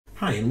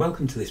Hi and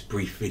welcome to this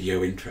brief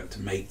video intro to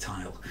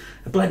MakeTile,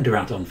 a Blender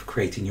add-on for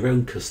creating your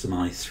own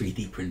customised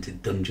 3D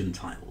printed dungeon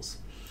tiles.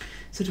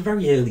 It's at a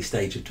very early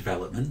stage of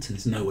development and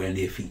is nowhere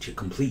near feature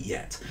complete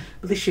yet,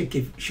 but this should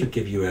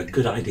give you a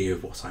good idea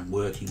of what I'm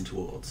working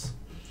towards.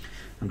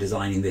 I'm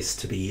designing this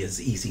to be as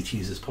easy to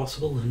use as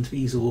possible and to be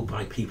usable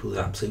by people with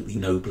absolutely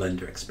no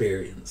Blender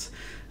experience,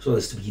 as well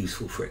as to be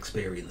useful for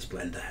experienced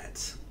Blender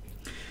heads.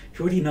 If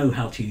you already know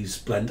how to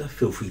use Blender,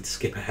 feel free to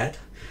skip ahead.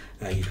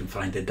 You can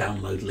find a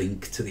download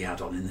link to the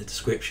add-on in the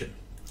description.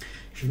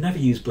 If you've never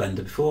used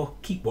Blender before,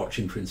 keep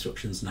watching for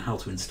instructions on how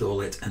to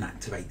install it and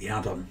activate the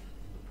add-on.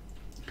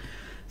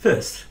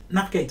 First,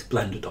 navigate to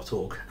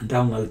blender.org and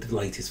download the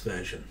latest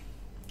version.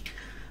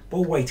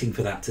 While waiting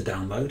for that to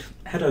download,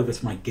 head over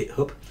to my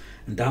GitHub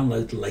and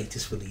download the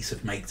latest release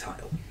of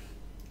MakeTile.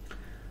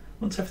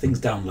 Once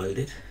everything's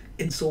downloaded,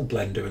 install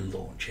Blender and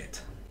launch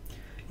it.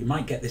 You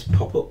might get this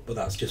pop-up, but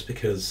that's just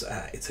because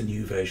it's a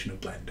new version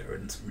of Blender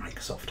and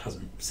Microsoft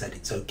hasn't said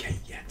it's okay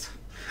yet.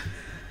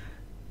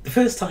 The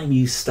first time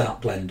you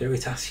start Blender,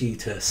 it asks you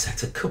to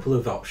set a couple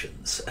of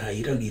options.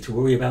 You don't need to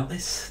worry about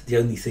this. The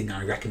only thing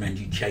I recommend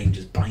you change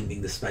is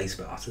binding the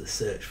spacebar to the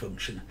search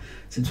function,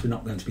 since we're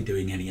not going to be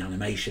doing any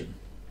animation.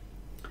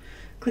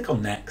 Click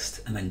on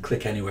Next and then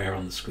click anywhere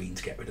on the screen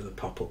to get rid of the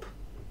pop-up.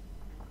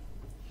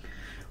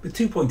 With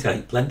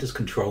 2.8, Blender's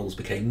controls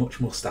became much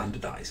more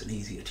standardised and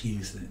easier to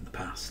use than in the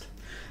past.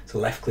 So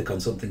left click on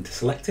something to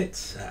select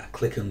it,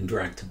 click and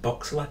drag to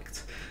box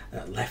select,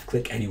 left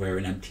click anywhere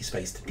in empty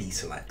space to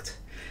deselect.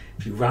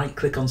 If you right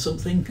click on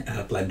something,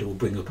 Blender will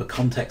bring up a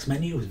context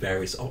menu with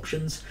various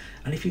options,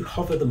 and if you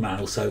hover the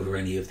mouse over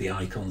any of the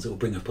icons, it will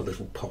bring up a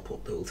little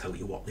pop-up that will tell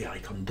you what the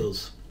icon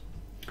does.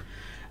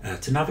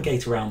 To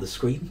navigate around the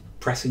screen,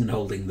 pressing and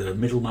holding the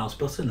middle mouse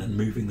button and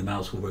moving the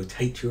mouse will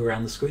rotate you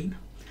around the screen.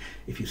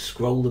 If you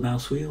scroll the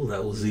mouse wheel,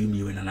 that will zoom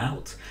you in and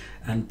out,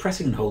 and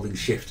pressing and holding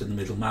shift and the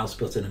middle mouse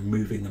button and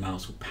moving the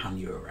mouse will pan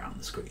you around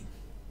the screen.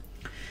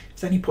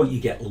 If at any point you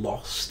get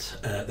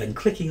lost, then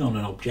clicking on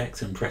an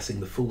object and pressing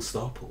the full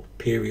stop or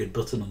period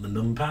button on the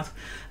numpad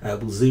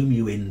will zoom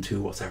you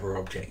into whatever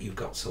object you've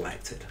got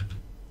selected.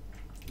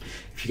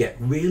 If you get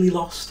really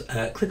lost,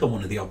 click on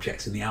one of the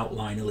objects in the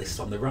outliner list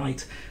on the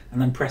right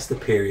and then press the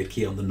period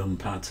key on the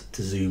numpad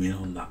to zoom in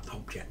on that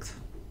object.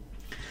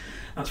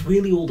 That's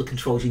really all the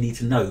controls you need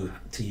to know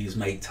to use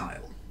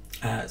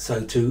MakeTile.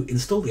 So to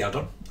install the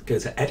add-on, go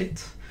to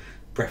Edit,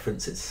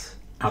 Preferences,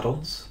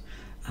 Add-ons,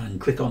 and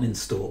click on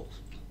Install.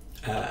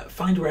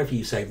 Find wherever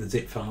you save the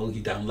zip file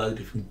you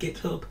downloaded from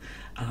GitHub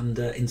and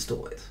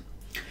install it.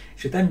 You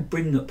should then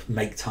bring up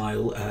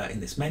MakeTile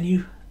in this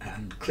menu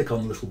and click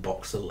on the little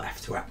box to the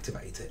left to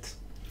activate it.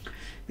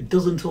 If it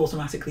doesn't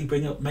automatically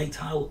bring up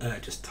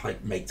MakeTile, just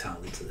type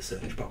MakeTile into the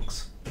search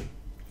box.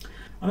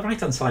 On the right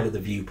hand side of the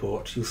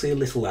viewport, you'll see a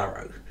little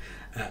arrow.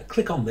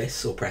 Click on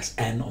this or press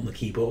N on the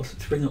keyboard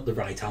to bring up the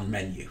right hand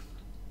menu.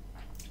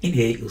 In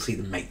here you'll see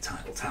the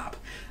MakeTile tab,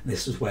 and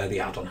this is where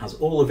the add-on has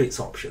all of its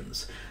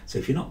options. So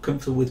if you're not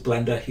comfortable with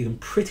Blender, you can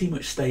pretty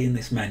much stay in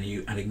this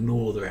menu and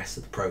ignore the rest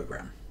of the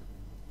program.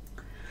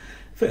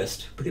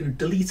 First, we're going to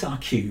delete our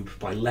cube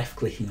by left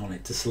clicking on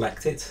it to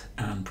select it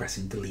and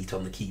pressing delete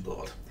on the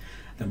keyboard.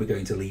 Then we're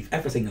going to leave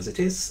everything as it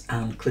is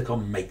and click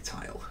on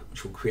MakeTile,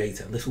 which will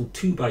create a little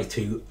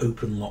 2x2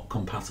 open lock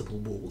compatible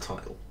wall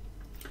tile.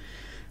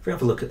 If we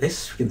have a look at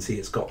this, we can see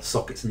it's got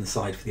sockets in the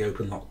side for the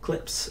open lock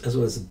clips, as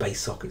well as the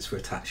base sockets for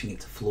attaching it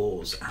to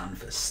floors and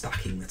for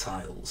stacking the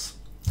tiles.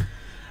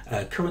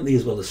 Currently,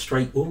 as well as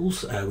straight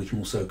walls, we can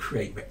also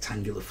create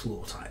rectangular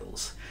floor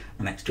tiles.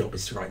 My next job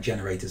is to write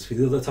generators for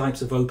the other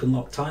types of open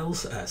lock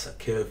tiles, so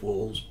curved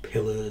walls,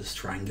 pillars,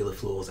 triangular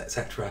floors,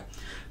 etc.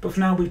 But for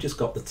now we've just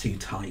got the two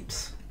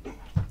types.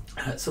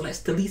 So let's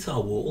delete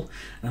our wall,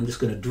 and I'm just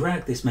going to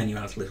drag this menu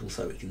out a little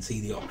so we can see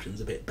the options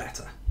a bit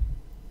better.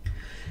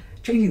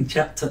 Changing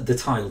the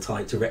tile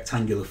type to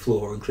rectangular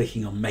floor and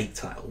clicking on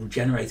MakeTile will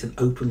generate an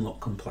open lock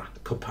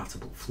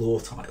compatible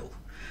floor tile.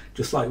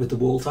 Just like with the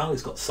wall tile,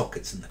 it's got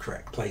sockets in the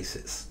correct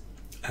places.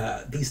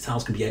 These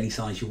tiles can be any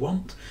size you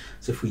want,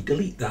 so if we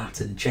delete that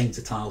and change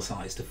the tile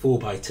size to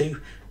 4x2,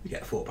 we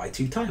get a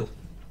 4x2 tile.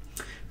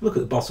 If we look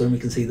at the bottom, we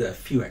can see that a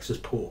few extra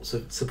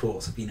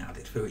supports have been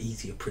added for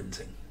easier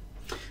printing.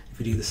 If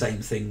we do the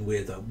same thing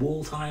with a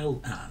wall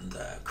tile and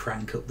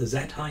crank up the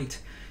Z height,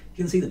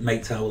 you can see that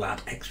MakeTile will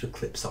add extra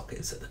clip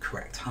sockets at the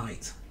correct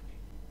height.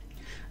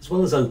 As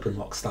well as open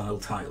lock style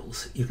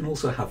tiles, you can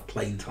also have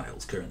plain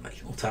tiles currently,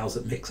 or tiles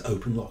that mix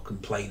open lock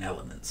and plain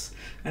elements,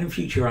 and in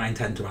future I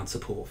intend to add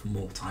support for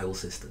more tile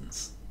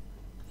systems.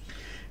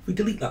 If we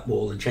delete that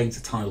wall and change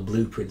the tile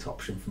blueprint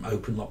option from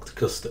open lock to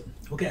custom,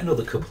 we'll get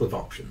another couple of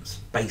options,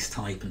 base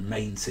type and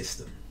main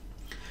system.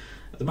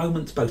 At the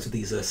moment both of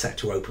these are set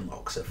to open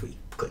lock, so if we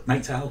click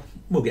MakeTile,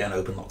 we'll get an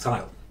open lock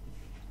tile.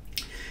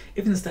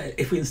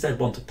 If we instead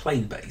want a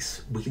plain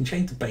base, we can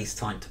change the base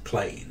type to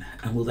plain,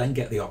 and we'll then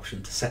get the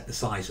option to set the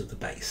size of the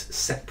base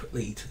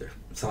separately to the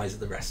size of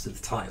the rest of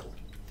the tile.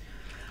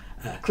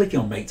 Clicking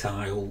on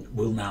MakeTile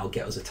will now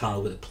get us a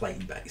tile with a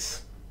plain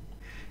base.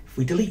 If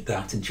we delete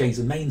that and change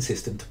the main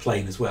system to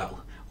plain as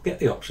well, we'll get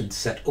the option to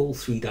set all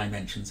 3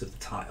 dimensions of the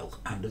tile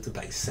and of the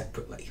base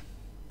separately.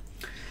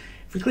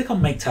 If we click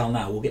on MakeTile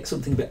now, we'll get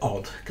something a bit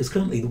odd, because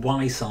currently the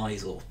Y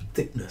size or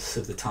thickness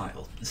of the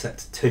tile is set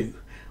to 2,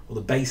 or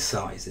the base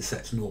size is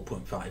set to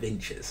 0.5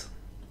 inches.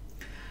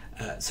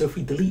 So if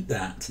we delete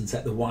that and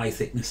set the Y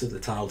thickness of the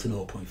tile to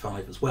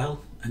 0.5 as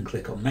well, and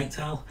click on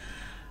MakeTile,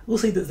 we'll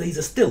see that these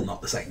are still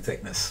not the same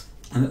thickness,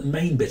 and that the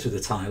main bit of the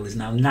tile is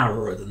now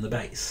narrower than the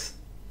base.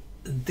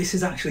 This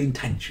is actually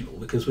intentional,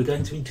 because we're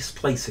going to be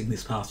displacing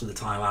this part of the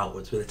tile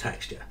outwards with a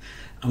texture,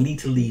 and we need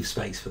to leave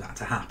space for that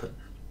to happen.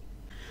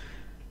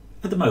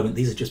 At the moment,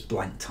 these are just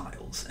blank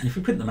tiles, and if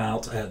we print them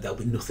out, there'll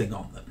be nothing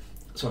on them.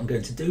 So what I'm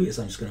going to do is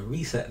I'm just going to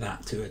reset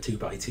that to a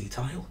 2x2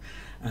 tile,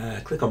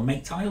 click on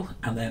MakeTile,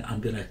 and then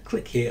I'm going to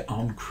click here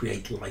on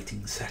Create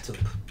Lighting Setup.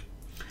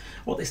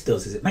 What this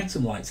does is it makes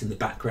some lights in the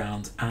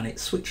background, and it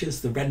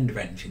switches the render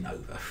engine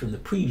over from the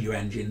preview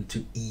engine to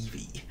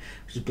Eevee,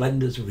 which is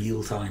Blender's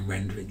real-time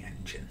rendering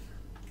engine.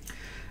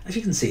 As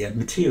you can see, a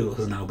material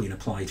has now been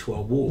applied to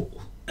our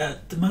wall.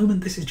 At the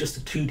moment, this is just a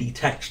 2D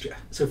texture,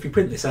 so if we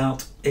print this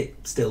out,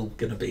 it's still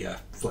going to be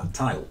a flat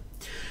tile.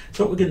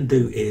 So what we're going to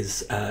do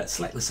is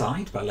select the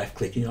side by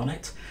left-clicking on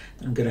it,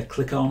 and I'm going to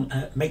click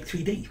on Make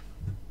 3D.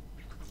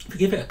 If we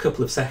give it a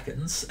couple of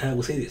seconds,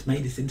 we'll see that it's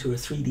made it into a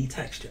 3D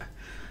texture.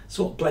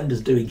 So what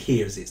Blender's doing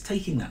here is it's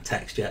taking that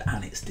texture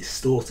and it's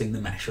distorting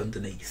the mesh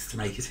underneath to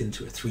make it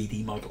into a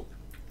 3D model.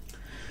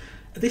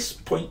 At this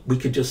point, we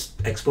could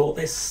just export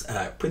this,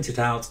 print it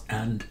out,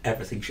 and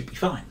everything should be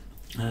fine.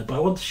 But I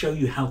want to show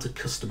you how to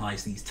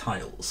customize these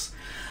tiles.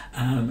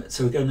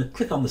 So we're going to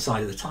click on the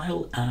side of the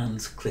tile and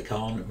click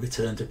on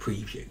Return to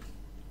Preview.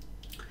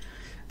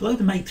 Below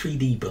the Make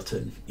 3D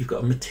button, you've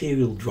got a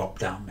material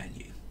drop-down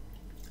menu.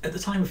 At the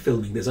time of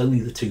filming, there's only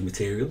the 2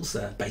 materials,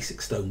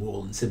 basic stone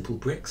wall and simple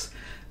bricks,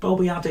 but I'll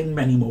be adding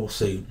many more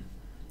soon.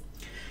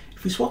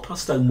 If we swap our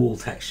stone wall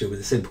texture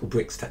with a simple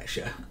bricks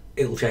texture,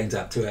 it'll change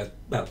that to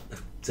a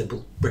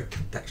simple brick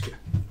texture.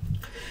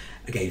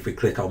 Again, if we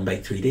click on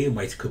Make 3D and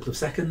wait a couple of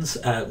seconds,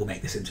 we'll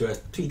make this into a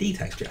 3D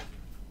texture.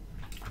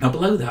 Now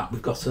below that,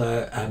 we've got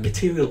a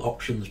material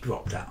options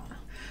drop down.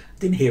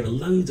 In here are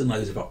loads and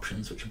loads of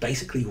options, which are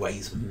basically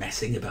ways of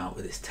messing about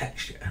with this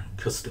texture,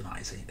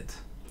 customizing it.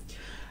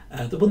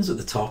 The ones at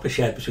the top are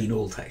shared between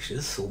all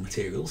textures, all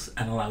materials,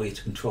 and allow you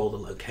to control the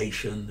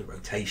location, the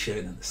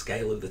rotation, and the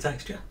scale of the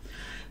texture.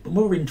 But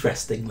more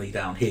interestingly,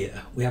 down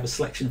here, we have a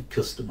selection of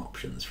custom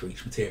options for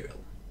each material.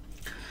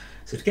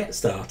 So to get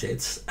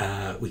started,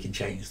 we can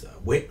change the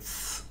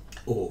width,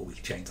 or we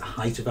can change the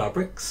height of our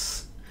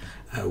bricks,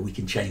 we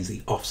can change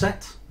the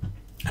offset,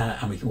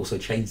 and we can also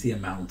change the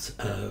amount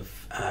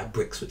of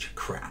bricks which are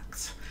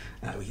cracked.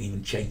 We can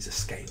even change the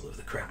scale of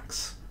the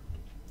cracks.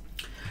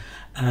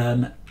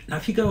 Now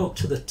if you go up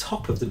to the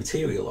top of the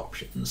material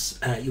options,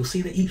 you'll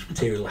see that each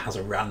material has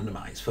a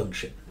randomize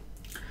function.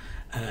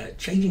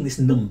 Changing this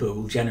number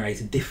will generate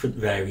a different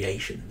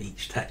variation of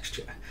each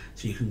texture,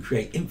 so you can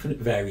create infinite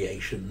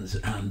variations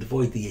and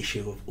avoid the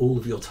issue of all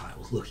of your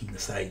tiles looking the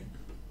same.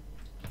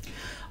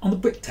 On the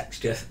brick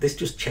texture, this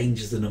just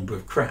changes the number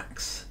of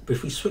cracks, but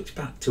if we switch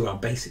back to our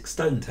basic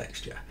stone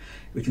texture,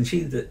 we can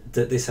see that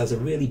this has a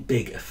really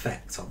big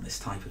effect on this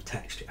type of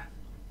texture.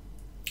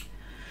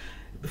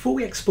 Before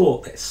we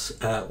export this,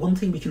 one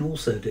thing we can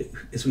also do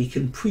is we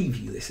can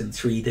preview this in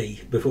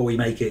 3D before we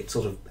make it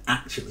sort of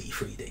actually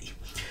 3D.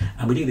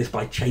 And we do this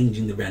by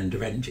changing the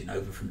render engine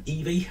over from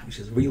Eevee, which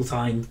is a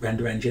real-time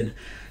render engine,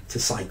 to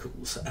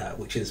Cycles,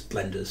 which is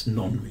Blender's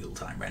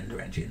non-real-time render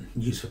engine,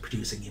 used for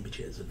producing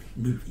images and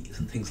movies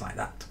and things like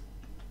that.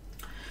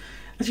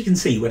 As you can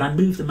see, when I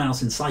move the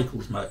mouse in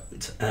Cycles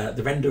mode,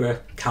 the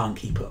renderer can't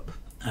keep up.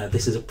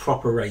 This is a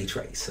proper ray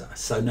tracer,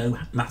 so no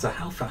matter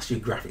how fast your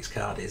graphics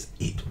card is,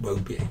 it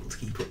won't be able to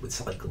keep up with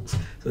Cycles.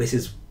 So this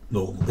is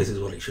normal, this is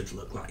what it should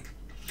look like.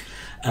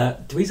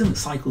 The reason that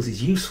Cycles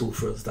is useful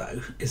for us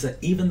though, is that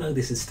even though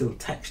this is still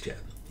texture,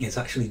 it's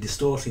actually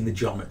distorting the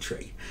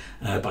geometry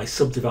by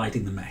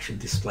subdividing the mesh and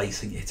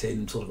displacing it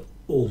in sort of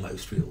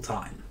almost real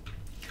time.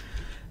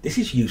 This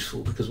is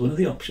useful because one of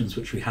the options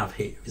which we have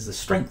here is the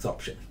strength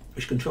option,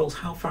 which controls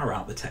how far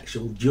out the texture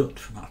will jut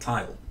from our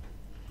tile.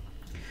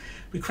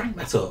 We crank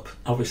that up,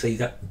 obviously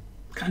that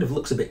kind of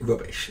looks a bit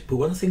rubbish, but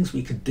one of the things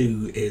we could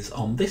do is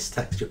on this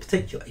texture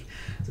particularly,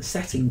 the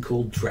setting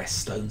called Dress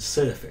Stone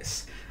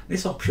Surface.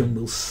 This option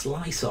will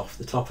slice off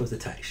the top of the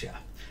texture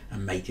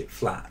and make it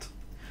flat.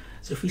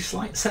 So if we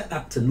set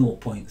that to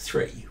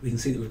 0.3, we can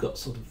see that we've got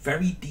sort of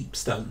very deep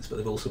stones, but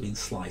they've also been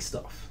sliced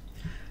off.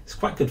 It's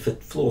quite good for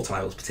floor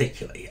tiles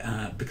particularly,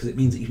 because it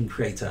means that you can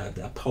create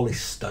a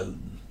polished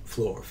stone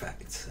floor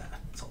effect,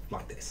 sort of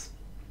like this.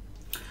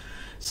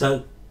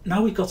 So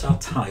now we've got our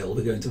tile,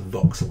 we're going to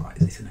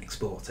voxelize it and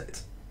export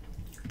it.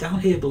 Down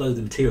here below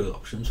the material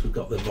options, we've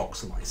got the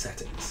voxelize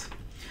settings.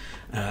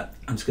 I'm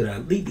just going to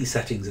leave these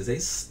settings as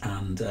is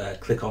and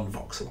click on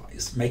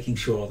voxelize, making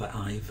sure that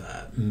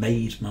I've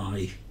made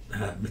my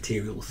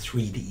material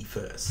 3D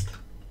first.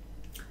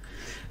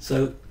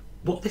 So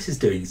what this is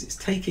doing is it's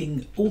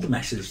taking all the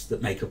meshes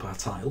that make up our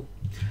tile,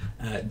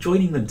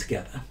 joining them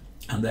together,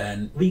 and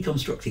then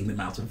reconstructing them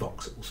out of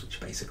voxels,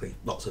 which are basically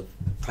lots of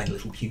tiny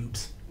little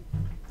cubes.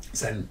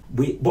 So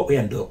what we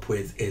end up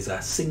with is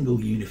a single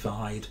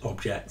unified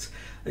object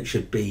that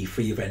should be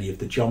free of any of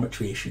the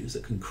geometry issues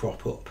that can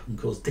crop up and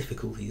cause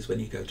difficulties when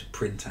you go to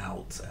print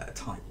out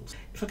tiles.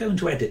 If I go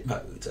into edit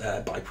mode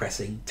by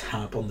pressing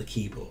tab on the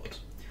keyboard,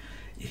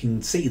 you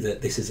can see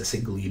that this is a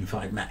single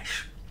unified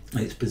mesh.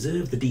 It's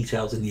preserved the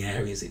details in the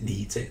areas it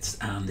needs it,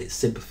 and it's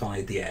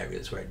simplified the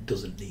areas where it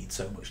doesn't need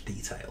so much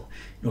detail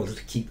in order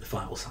to keep the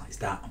file size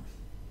down.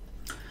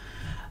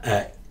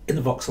 In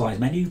the voxelize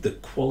menu, the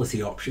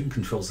quality option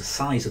controls the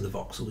size of the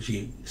voxels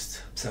used.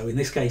 So in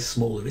this case,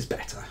 smaller is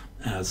better,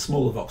 as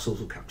smaller voxels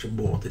will capture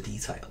more of the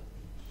detail.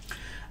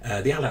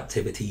 The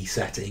adaptivity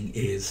setting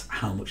is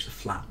how much the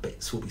flat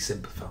bits will be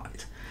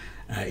simplified.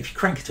 If you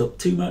crank it up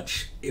too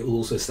much, it will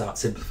also start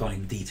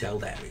simplifying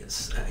detailed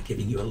areas,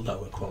 giving you a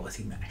lower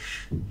quality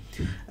mesh.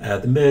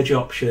 The merge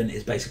option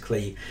is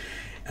basically,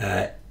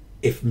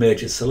 if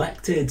merge is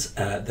selected,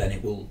 then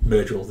it will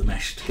merge all the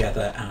mesh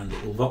together and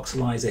it will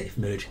voxelize it. If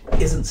merge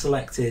isn't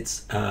selected,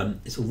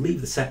 it will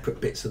leave the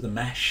separate bits of the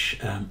mesh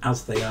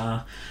as they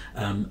are,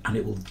 and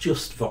it will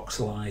just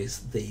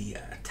voxelize the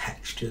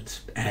textured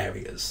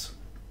areas.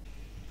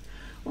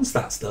 Once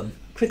that's done,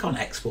 click on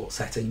Export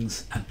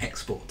Settings and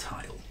Export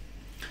Tile.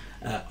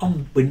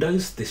 On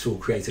Windows, this will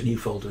create a new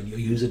folder in your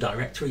user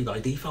directory by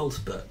default,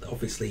 but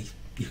obviously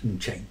you can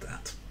change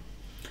that.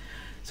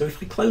 So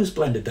if we close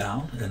Blender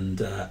down and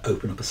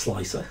open up a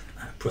slicer,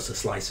 plus a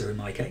slicer in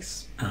my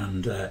case,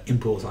 and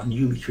import our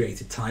newly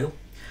created tile,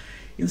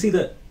 you can see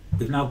that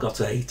we've now got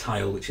a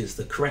tile which is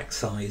the correct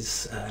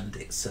size and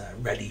it's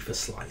ready for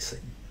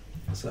slicing.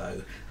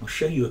 So I'll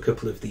show you a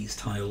couple of these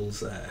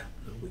tiles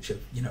which have,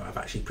 I've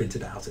actually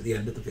printed out at the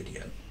end of the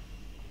video.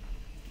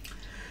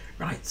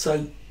 Right,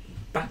 so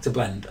back to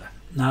Blender.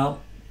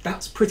 Now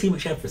that's pretty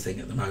much everything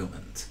at the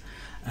moment.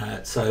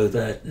 So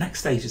the next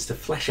stage is to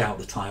flesh out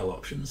the tile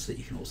options, so that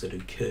you can also do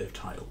curved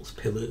tiles,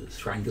 pillars,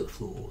 triangular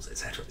floors,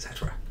 etc,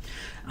 etc.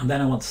 And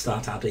then I want to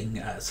start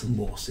adding some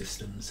more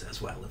systems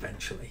as well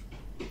eventually.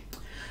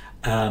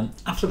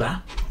 After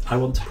that, I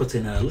want to put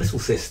in a little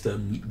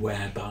system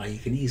whereby you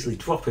can easily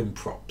drop in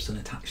props and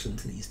attach them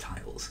to these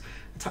tiles.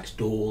 Attach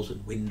doors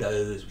and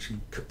windows which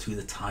can cut through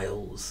the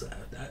tiles,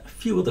 a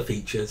few other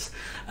features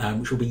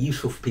which will be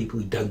useful for people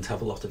who don't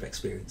have a lot of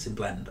experience in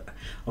Blender.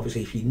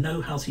 Obviously, if you know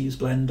how to use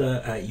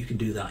Blender, you can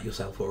do that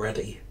yourself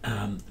already,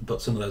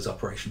 but some of those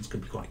operations can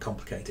be quite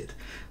complicated.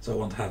 So I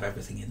want to have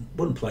everything in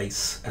one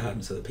place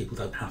so that people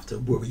don't have to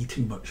worry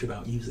too much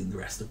about using the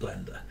rest of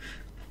Blender.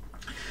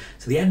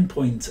 So the end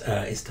point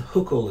is to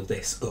hook all of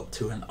this up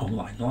to an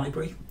online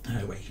library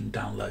where you can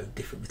download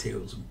different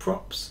materials and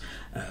props,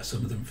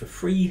 some of them for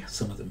free,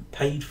 some of them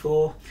paid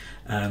for,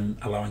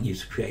 allowing you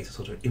to create a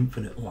sort of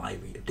infinite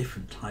library of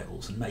different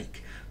tiles and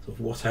make sort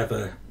of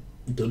whatever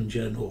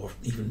dungeon or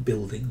even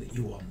building that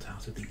you want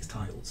out of these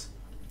tiles.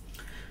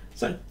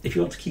 So if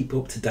you want to keep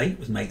up to date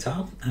with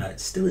MakeTile,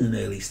 it's still in an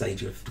early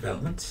stage of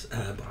development,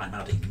 but I'm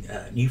adding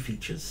new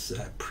features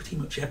pretty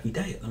much every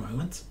day at the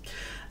moment.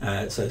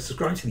 So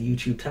subscribe to the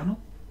YouTube channel,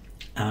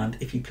 and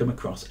if you come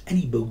across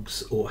any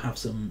bugs or have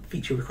some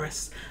feature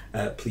requests,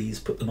 please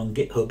put them on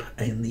GitHub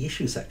in the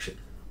issue section.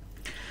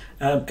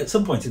 At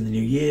some point in the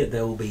new year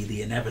there will be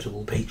the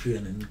inevitable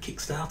Patreon and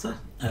Kickstarter,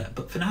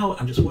 but for now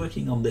I'm just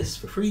working on this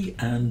for free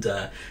and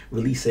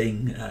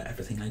releasing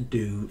everything I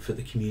do for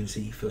the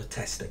community for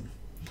testing.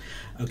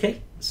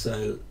 Okay,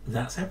 so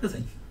that's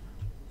everything.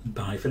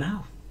 Bye for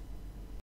now.